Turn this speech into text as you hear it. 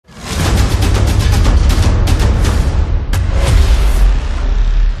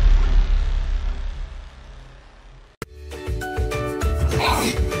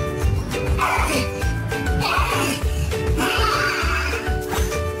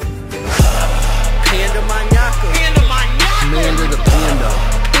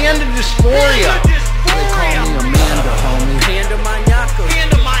dysphoria. They call me Amanda, homie. Panda maniaco.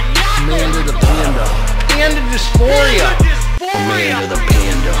 Amanda the panda. Panda dysphoria. Amanda the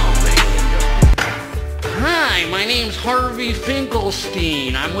panda, homie. Hi, my name's Harvey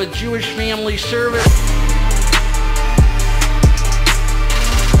Finkelstein. I'm with Jewish Family Service.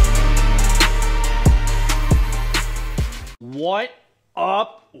 What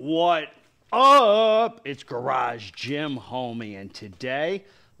up? What up? It's Garage Gym, homie. And today,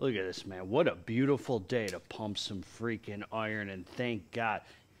 look at this, man. What a beautiful day to pump some freaking iron. And thank God.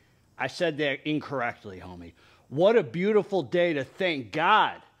 I said that incorrectly, homie. What a beautiful day to thank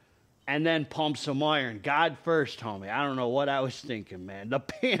God and then pump some iron. God first, homie. I don't know what I was thinking, man. The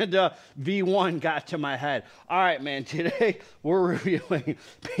Panda V1 got to my head. All right, man. Today, we're reviewing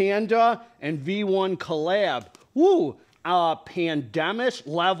Panda and V1 collab. Woo! PANDAMUS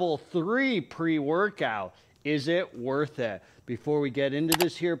Level 3 pre-workout. Is it worth it? Before we get into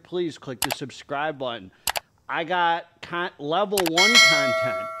this here, please click the subscribe button. I got Level 1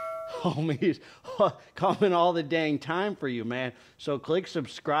 content, homies, coming all the dang time for you, man. So click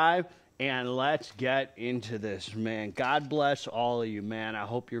subscribe and let's get into this, man. God bless all of you, man. I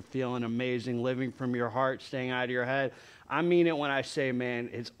hope you're feeling amazing, living from your heart, staying out of your head. I mean it when I say, man,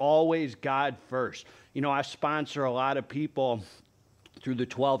 it's always God first. You know, I sponsor a lot of people through the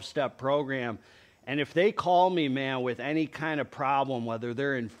 12-step program, and if they call me, man, with any kind of problem, whether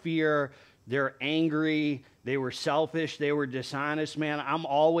they're in fear, they're angry, they were selfish, they were dishonest, man, I'm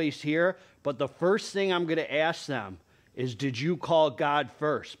always here. But the first thing I'm going to ask them is, did you call God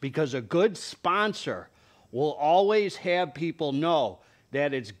first? Because a good sponsor will always have people know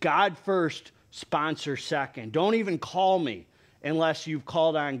that it's God first, sponsor second. Don't even call me unless you've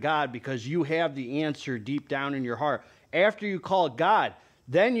called on God, because you have the answer deep down in your heart. After you call God,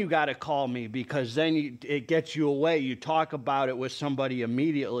 then you got to call me, because then it gets you away. You talk about it with somebody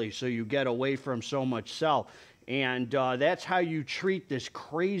immediately, so you get away from so much self. And that's how you treat this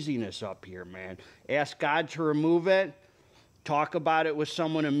craziness up here, man. Ask God to remove it. Talk about it with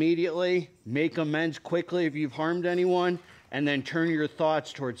someone immediately. Make amends quickly if you've harmed anyone. And then turn your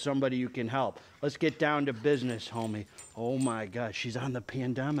thoughts towards somebody you can help. Let's get down to business, homie. Oh, my God. She's on the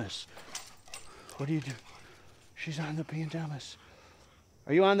PANDAMUS. What do you do? She's on the PANDAMUS.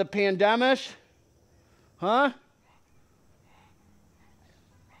 Are you on the PANDAMUS? Huh?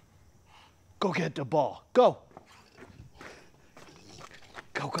 Go get the ball. Go.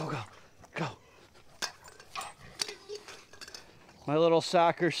 Go, go, go. Go. My little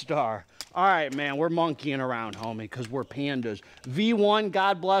soccer star. All right, man, we're monkeying around, homie, because we're pandas. V1,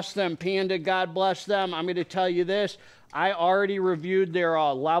 God bless them. Panda, God bless them. I'm going to tell you this. I already reviewed their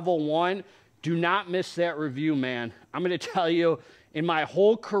Level 1. Do not miss that review, man. I'm going to tell you, in my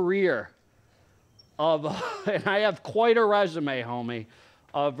whole career of, and I have quite a resume, homie,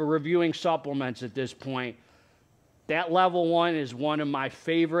 of reviewing supplements at this point, that Level 1 is one of my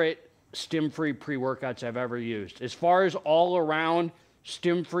favorite stim-free pre-workouts I've ever used. As far as all-around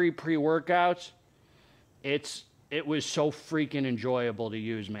stim-free pre-workouts, it was so freaking enjoyable to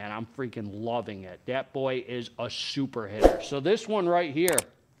use, man. I'm freaking loving it. That boy is a super hitter. So this one right here,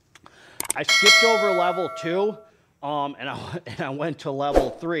 I skipped over Level 2, and I went to Level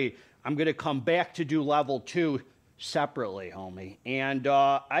 3. I'm going to come back to do Level 2 separately, homie. And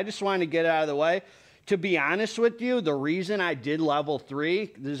I just wanted to get out of the way. To be honest with you, the reason I did Level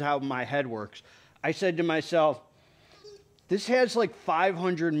 3, this is how my head works. I said to myself, this has like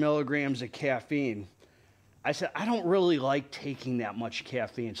 500 milligrams of caffeine. I said, I don't really like taking that much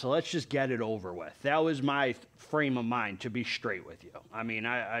caffeine, so let's just get it over with. That was my frame of mind, to be straight with you. I mean,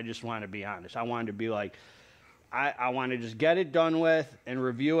 I just want to be honest. I wanted to be like, I want to just get it done with and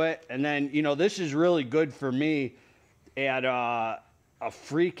review it. And then, you know, this is really good for me at a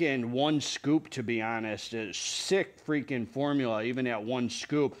freaking 1 scoop, to be honest. A sick freaking formula, even at 1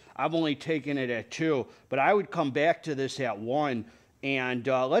 scoop. I've only taken it at 2, but I would come back to this at 1. And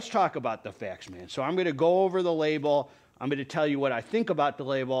let's talk about the facts, man. So I'm going to go over the label. I'm going to tell you what I think about the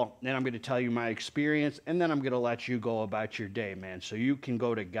label. Then I'm going to tell you my experience. And then I'm going to let you go about your day, man. So you can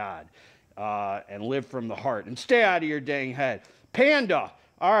go to God and live from the heart. And stay out of your dang head. Panda.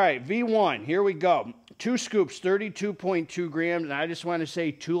 All right, V1. Here we go. 2 scoops, 32.2 grams. And I just want to say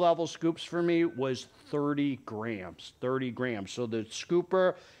 2 level scoops for me was 30 grams. 30 grams. So the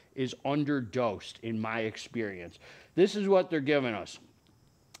scooper is underdosed in my experience. This is what they're giving us.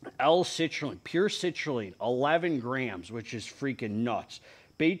 L-citrulline, pure citrulline, 11 grams, which is freaking nuts.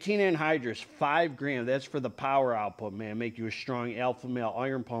 Betaine anhydrous, 5 grams. That's for the power output, man. Make you a strong alpha male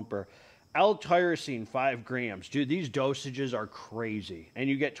iron pumper. L-tyrosine, 5 grams. Dude, these dosages are crazy. And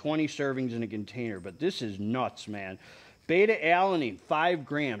you get 20 servings in a container, but this is nuts, man. Beta-alanine, 5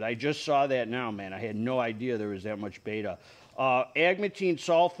 grams. I just saw that now, man. I had no idea there was that much beta. Agmatine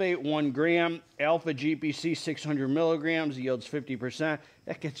sulfate, 1 gram. Alpha GPC, 600 milligrams, yields 50%.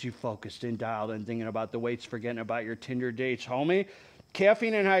 That gets you focused and dialed in, thinking about the weights, forgetting about your Tinder dates, homie.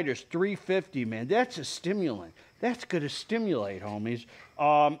 Caffeine anhydrous, 350, man. That's a stimulant. That's going to stimulate, homies.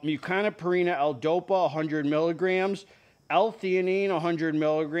 Muconiperina L-Dopa, 100 milligrams. L-theanine, 100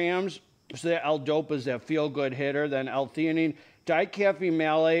 milligrams. So that L-Dopa is that feel-good hitter. Then L-theanine. Dicaffeine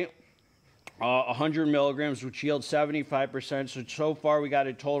malate, 100 milligrams, which yields 75%. So far, we got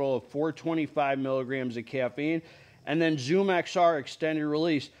a total of 425 milligrams of caffeine. And then Zoom XR extended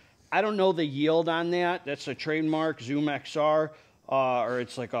release. I don't know the yield on that. That's a trademark, Zoom XR, or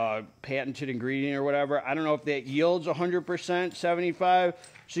it's like a patented ingredient or whatever. I don't know if that yields 100%, 75.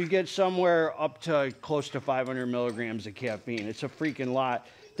 So you get somewhere up to close to 500 milligrams of caffeine. It's a freaking lot.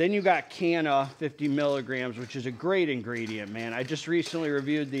 Then you got Canna, 50 milligrams, which is a great ingredient, man. I just recently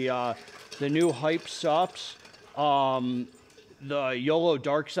reviewed the new Hype Supps, the YOLO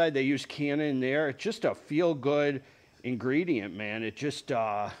Dark Side. They use Canna in there. It's just a feel-good ingredient, man. It just,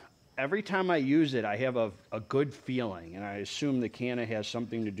 every time I use it, I have a good feeling, and I assume the Canna has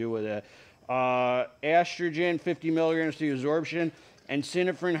something to do with it. Estrogen, 50 milligrams to absorption, and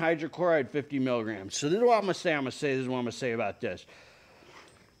synephrine hydrochloride, 50 milligrams. So this is what I'm going to say. This is what I'm going to say about this.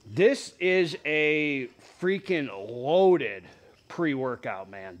 This is a freaking loaded pre-workout,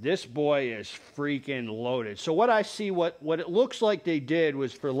 man. This boy is freaking loaded. So what I see, what it looks like they did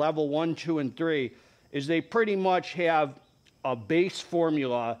was for level 1, 2, and 3, is they pretty much have a base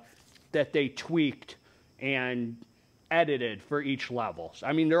formula that they tweaked and edited for each level.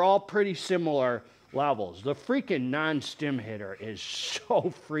 I mean, they're all pretty similar levels. The freaking non-stim hitter is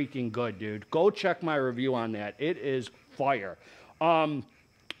so freaking good, dude. Go check my review on that. It is fire.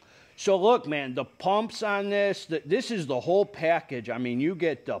 So look, man, the pumps on this, this is the whole package. I mean, you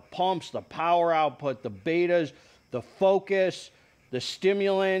get the pumps, the power output, the betas, the focus, the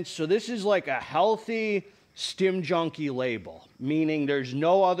stimulants. So this is like a healthy stim junkie label, meaning there's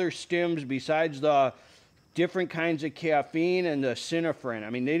no other stims besides the different kinds of caffeine and the synephrine. I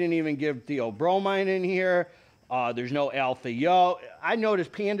mean, they didn't even give theobromine in here. There's no alpha-yo. I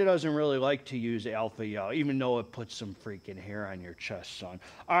noticed Panda doesn't really like to use alpha-yo, even though it puts some freaking hair on your chest, son.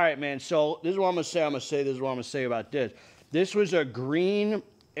 All right, man, so this is what I'm going to say. This is what I'm going to say about this. This was a green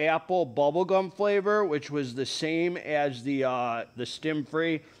apple bubblegum flavor, which was the same as the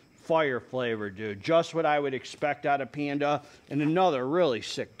stim-free fire flavor, dude. Just what I would expect out of Panda. And another really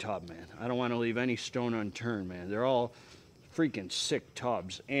sick tub, man. I don't want to leave any stone unturned, man. They're all freaking sick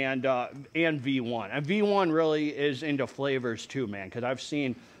tubs. And V1. And V1 really is into flavors too, man, because I've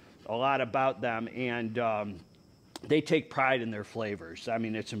seen a lot about them, and they take pride in their flavors. I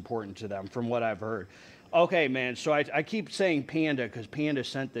mean, it's important to them from what I've heard. Okay, man, so I keep saying Panda because Panda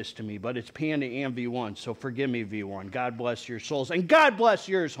sent this to me, but it's Panda and V1, so forgive me, V1. God bless your souls, and God bless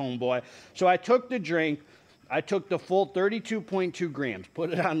yours, homeboy. So I took the drink. I took the full 32.2 grams,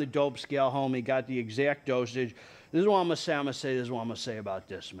 put it on the dope scale, homie, got the exact dosage. This is what I'm going to say. This is what I'm going to say about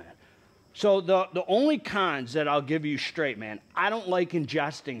this, man. So the only cons that I'll give you straight, man, I don't like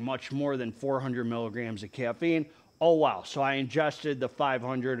ingesting much more than 400 milligrams of caffeine. Oh, wow. So I ingested the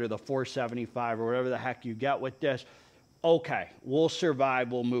 500 or the 475 or whatever the heck you get with this. Okay, we'll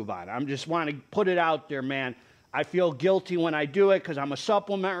survive. We'll move on. I just want to put it out there, man. I feel guilty when I do it because I'm a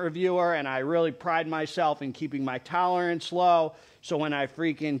supplement reviewer and I really pride myself in keeping my tolerance low. So when I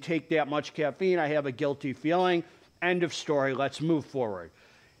freaking take that much caffeine, I have a guilty feeling. End of story. Let's move forward.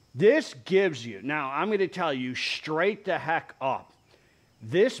 This gives you, now I'm going to tell you straight the heck up.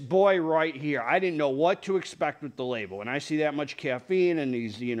 This boy right here, I didn't know what to expect with the label. When I see that much caffeine and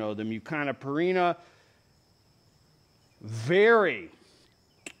these, you know, the muconiperina, very,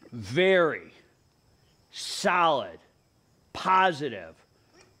 very solid, positive,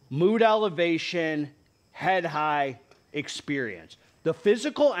 mood elevation, head high experience. The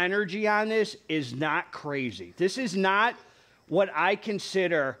physical energy on this is not crazy. This is not what I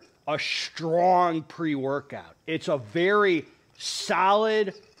consider a strong pre-workout. It's a very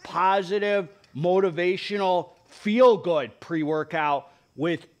solid, positive, motivational, feel-good pre-workout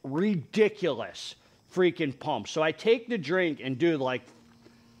with ridiculous freaking pumps. So I take the drink and do like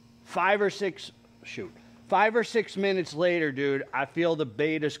 5 or 6 minutes later, dude, I feel the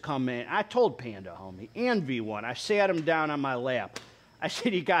betas come in. I told Panda, homie, and V1, I sat him down on my lap. I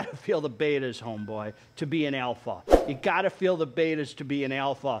said, you got to feel the betas, homeboy, to be an alpha. You got to feel the betas to be an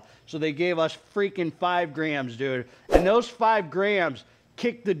alpha. So they gave us freaking 5 grams, dude. And those 5 grams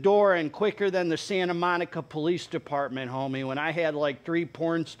kicked the door in quicker than the Santa Monica Police Department, homie, when I had like 3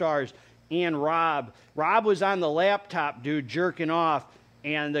 porn stars and Rob. Rob was on the laptop, dude, jerking off,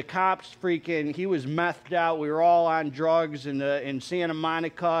 and the cops freaking, he was methed out. We were all on drugs in Santa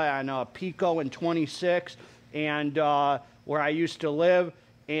Monica on Pico and 26, and where I used to live,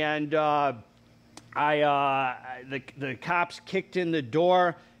 and the cops kicked in the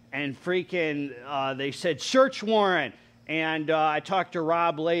door, and freaking they said, search warrant. And I talked to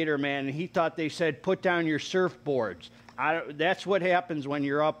Rob later, man, and he thought they said, put down your surfboards. That's what happens when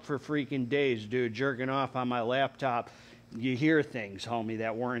you're up for freaking days, dude, jerking off on my laptop. You hear things, homie,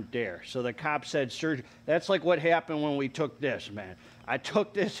 that weren't there. So the cop said, search. That's like what happened when we took this, man. I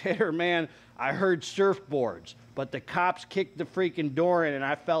took this hitter, man. I heard surfboards. But the cops kicked the freaking door in, and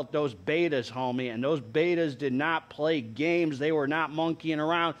I felt those betas, homie. And those betas did not play games. They were not monkeying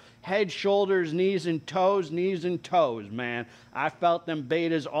around. Head, shoulders, knees, and toes, man. I felt them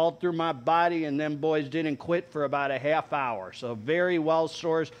betas all through my body, and them boys didn't quit for about a half hour. So very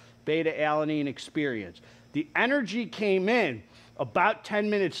well-sourced beta-alanine experience. The energy came in. About 10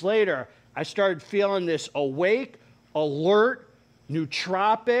 minutes later, I started feeling this awake, alert,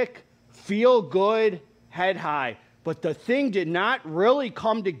 nootropic, feel good, head high. But the thing did not really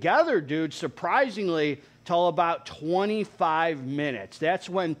come together, dude, surprisingly, till about 25 minutes. That's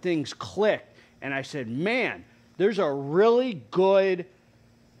when things clicked. And I said, man, there's a really good,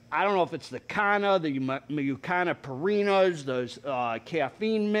 I don't know if it's the Kana, the Eucana Parinas, those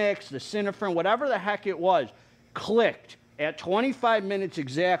caffeine mix, the Synephrine, whatever the heck it was, clicked at 25 minutes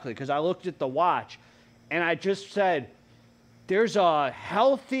exactly, because I looked at the watch, and I just said, there's a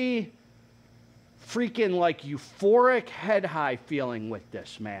healthy, freaking like euphoric head high feeling with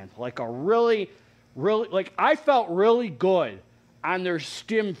this, man. Like a really, like I felt really good on their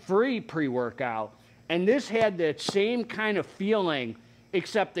stim-free pre-workout, and this had that same kind of feeling,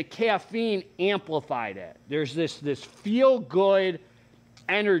 except the caffeine amplified it. There's this feel-good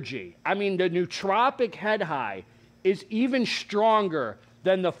energy. I mean, the nootropic head high is even stronger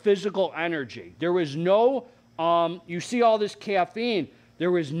than the physical energy. There was no, you see all this caffeine,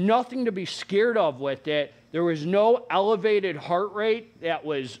 there was nothing to be scared of with it. There was no elevated heart rate that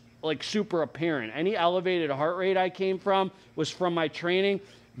was like super apparent. Any elevated heart rate I came from was from my training.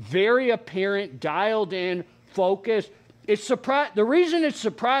 Very apparent, dialed in, focused. The reason it's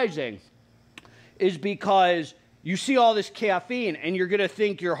surprising is because you see all this caffeine and you're going to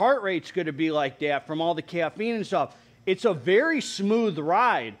think your heart rate's going to be like that from all the caffeine and stuff. It's a very smooth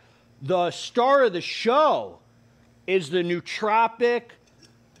ride. The star of the show is the nootropic,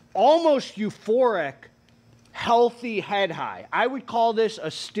 almost euphoric, healthy head high. I would call this a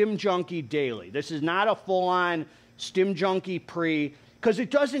Stim Junkie daily. This is not a full-on Stim Junkie pre, because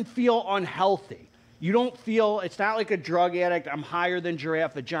it doesn't feel unhealthy. You don't feel, it's not like a drug addict, I'm higher than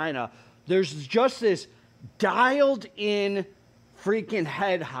giraffe vagina. There's just this dialed in freaking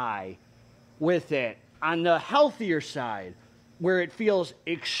head high with it on the healthier side, where it feels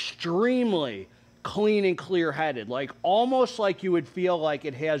extremely clean and clear-headed, like almost like you would feel like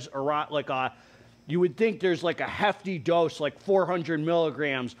it has you would think there's like a hefty dose, like 400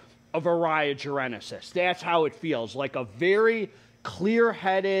 milligrams of Araya genesis. That's how it feels, like a very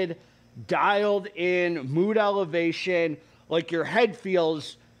clear-headed, dialed in mood elevation, like your head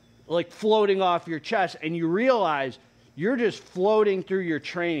feels like floating off your chest, and you realize you're just floating through your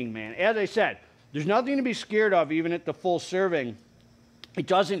training, man. As I said, there's nothing to be scared of even at the full serving. It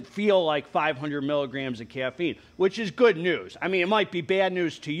doesn't feel like 500 milligrams of caffeine, which is good news. I mean, it might be bad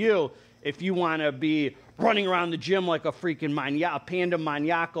news to you if you want to be running around the gym like a freaking panda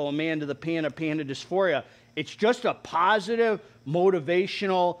maniaco, Amanda the panda dysphoria. It's just a positive,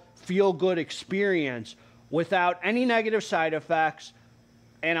 motivational, feel-good experience without any negative side effects.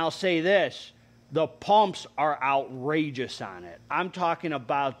 And I'll say this, the pumps are outrageous on it. I'm talking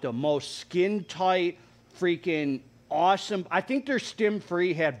about the most skin-tight, freaking awesome. I think their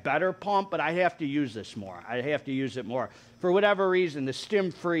stim-free had better pump, but I have to use this more. I have to use it more. For whatever reason, the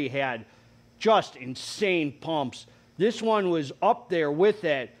stim-free had just insane pumps. This one was up there with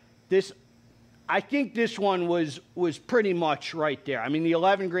it. I think this one was pretty much right there. I mean, the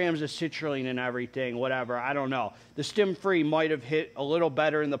 11 grams of citrulline and everything, whatever, I don't know. The stim-free might have hit a little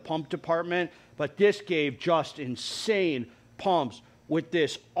better in the pump department, but this gave just insane pumps with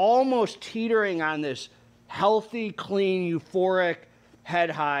this almost teetering on this healthy, clean, euphoric head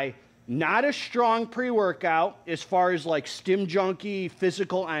high. Not a strong pre-workout as far as like Stim Junkie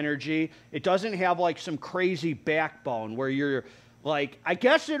physical energy. It doesn't have like some crazy backbone where you're like, I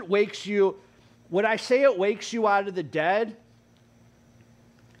guess it wakes you, would I say it wakes you out of the dead?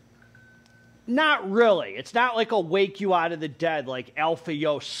 Not really. It's not like a wake you out of the dead like Alpha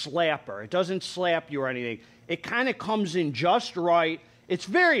Yo slapper. It doesn't slap you or anything. It kind of comes in just right. It's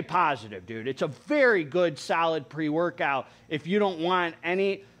very positive, dude. It's a very good, solid pre-workout if you don't want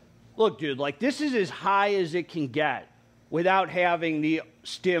any... Look, dude, like this is as high as it can get without having the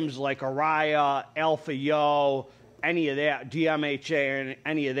stims like Araya, Alpha Yo, any of that, DMHA, or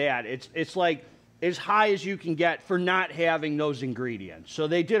any of that. It's like as high as you can get for not having those ingredients. So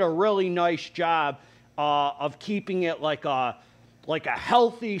they did a really nice job of keeping it like a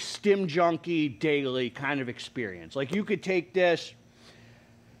healthy stim junkie daily kind of experience. Like you could take this,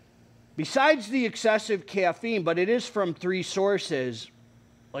 besides the excessive caffeine, but it is from 3 sources,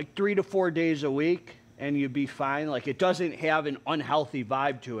 like 3 to 4 days a week, and you'd be fine. Like it doesn't have an unhealthy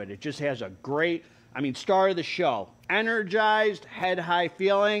vibe to it. It just has a great, I mean, star of the show. Energized, head high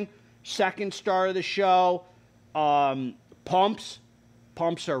feeling. Second star of the show, pumps.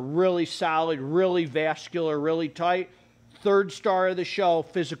 Pumps are really solid, really vascular, really tight. Third star of the show,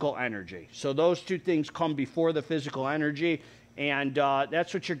 physical energy. So those 2 things come before the physical energy, and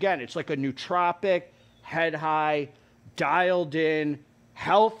that's what you're getting. It's like a nootropic, head high, dialed in,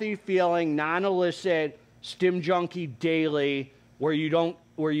 healthy feeling, non-illicit, stim junkie daily, where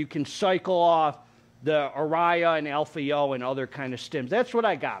you can cycle off the Araya and Alpha Yo and other kind of stims. That's what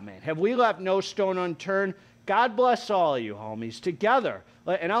I got, man. Have we left no stone unturned? God bless all of you, homies, together.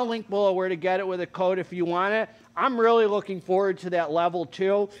 And I'll link below where to get it with a code if you want it. I'm really looking forward to that level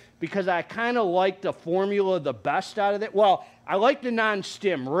 2 because I kind of like the formula the best out of it. Well, I like the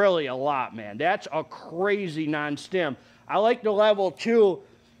non-stim really a lot, man. That's a crazy non-stim. I like the level 2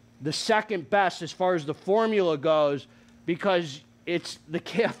 the second best as far as the formula goes because the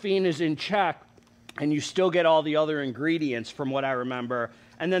caffeine is in check and you still get all the other ingredients from what I remember.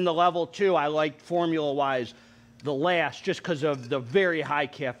 And then the level 2, I like formula-wise the last just because of the very high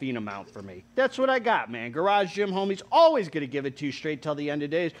caffeine amount for me. That's what I got, man. Garage Gym Homies, always going to give it to you straight till the end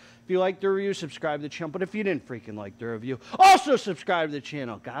of days. If you like the review, subscribe to the channel. But if you didn't freaking like the review, also subscribe to the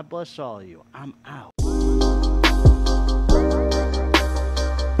channel. God bless all of you. I'm out.